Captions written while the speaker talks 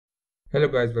Hello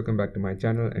guys, welcome back to my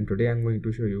channel, and today I'm going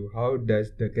to show you how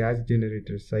does the gas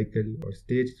generator cycle or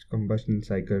staged combustion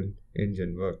cycle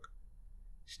engine work.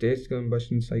 Staged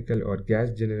combustion cycle or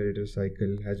gas generator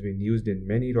cycle has been used in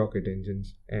many rocket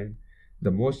engines, and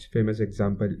the most famous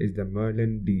example is the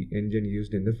Merlin D engine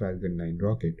used in the Falcon 9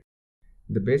 rocket.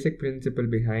 The basic principle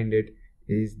behind it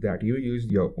is that you use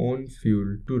your own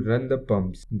fuel to run the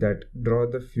pumps that draw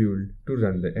the fuel to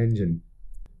run the engine.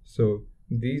 So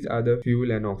these are the fuel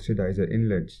and oxidizer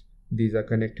inlets. These are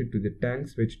connected to the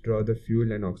tanks which draw the fuel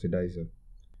and oxidizer.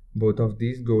 Both of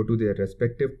these go to their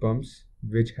respective pumps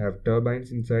which have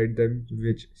turbines inside them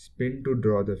which spin to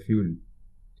draw the fuel.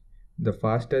 The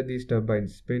faster these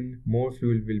turbines spin, more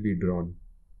fuel will be drawn.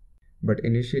 But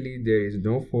initially there is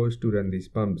no force to run these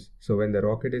pumps, so when the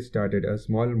rocket is started, a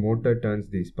small motor turns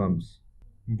these pumps.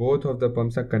 Both of the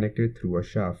pumps are connected through a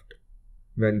shaft.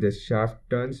 When this shaft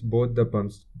turns, both the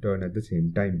pumps turn at the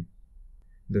same time.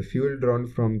 The fuel drawn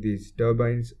from these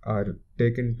turbines are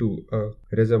taken to a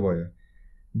reservoir.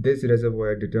 This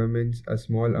reservoir determines a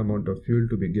small amount of fuel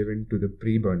to be given to the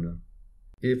pre-burner.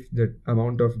 If the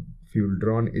amount of fuel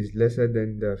drawn is lesser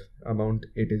than the amount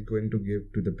it is going to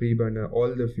give to the pre-burner,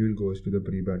 all the fuel goes to the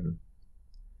pre-burner.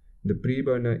 The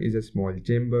pre-burner is a small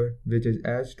chamber which is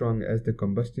as strong as the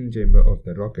combustion chamber of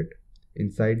the rocket.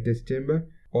 Inside this chamber,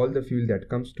 all the fuel that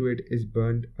comes to it is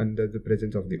burned under the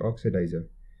presence of the oxidizer.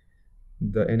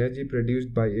 The energy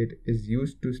produced by it is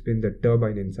used to spin the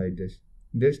turbine inside this.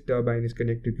 This turbine is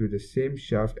connected to the same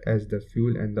shaft as the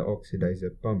fuel and the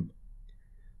oxidizer pump.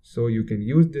 So you can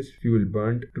use this fuel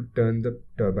burned to turn the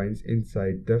turbines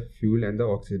inside the fuel and the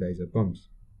oxidizer pumps.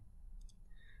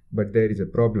 But there is a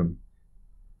problem.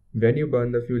 When you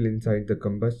burn the fuel inside the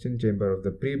combustion chamber of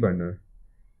the pre-burner,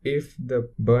 if the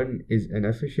burn is an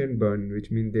efficient burn,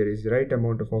 which means there is right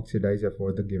amount of oxidizer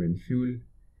for the given fuel,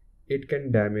 it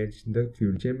can damage the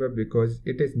fuel chamber because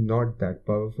it is not that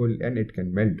powerful and it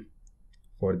can melt.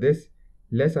 For this,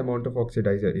 less amount of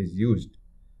oxidizer is used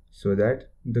so that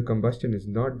the combustion is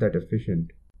not that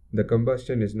efficient. The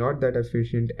combustion is not that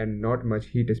efficient and not much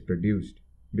heat is produced.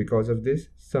 Because of this,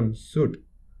 some soot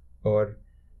or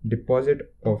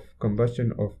deposit of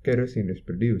combustion of kerosene is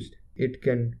produced. It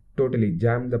can totally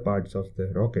jam the parts of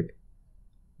the rocket.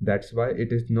 That's why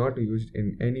it is not used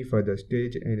in any further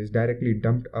stage and is directly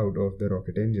dumped out of the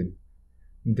rocket engine.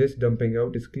 This dumping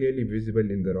out is clearly visible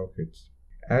in the rockets.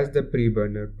 As the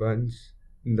pre-burner burns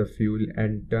the fuel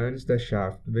and turns the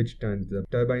shaft which turns the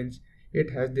turbines,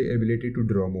 it has the ability to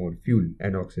draw more fuel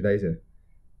and oxidizer.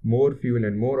 More fuel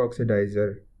and more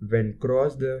oxidizer, when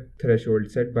cross the threshold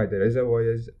set by the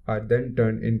reservoirs, are then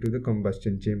turned into the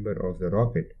combustion chamber of the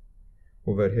rocket.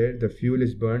 Over here, the fuel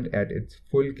is burned at its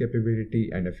full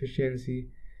capability and efficiency,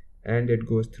 and it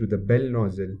goes through the bell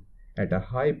nozzle at a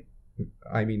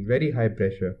very high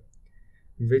pressure,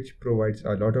 which provides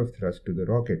a lot of thrust to the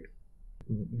rocket.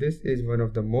 This is one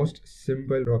of the most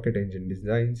simple rocket engine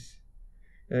designs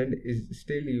and is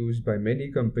still used by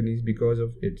many companies because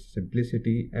of its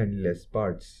simplicity and less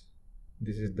parts.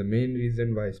 This is the main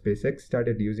reason why SpaceX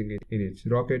started using it in its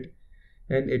rocket,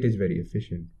 and it is very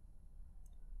efficient.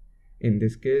 In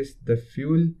this case, the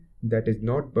fuel that is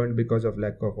not burned because of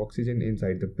lack of oxygen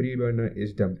inside the pre-burner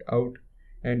is dumped out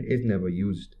and is never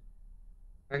used.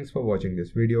 Thanks for watching this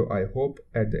video. I hope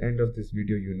at the end of this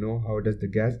video you know how does the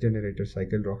gas generator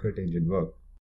cycle rocket engine work.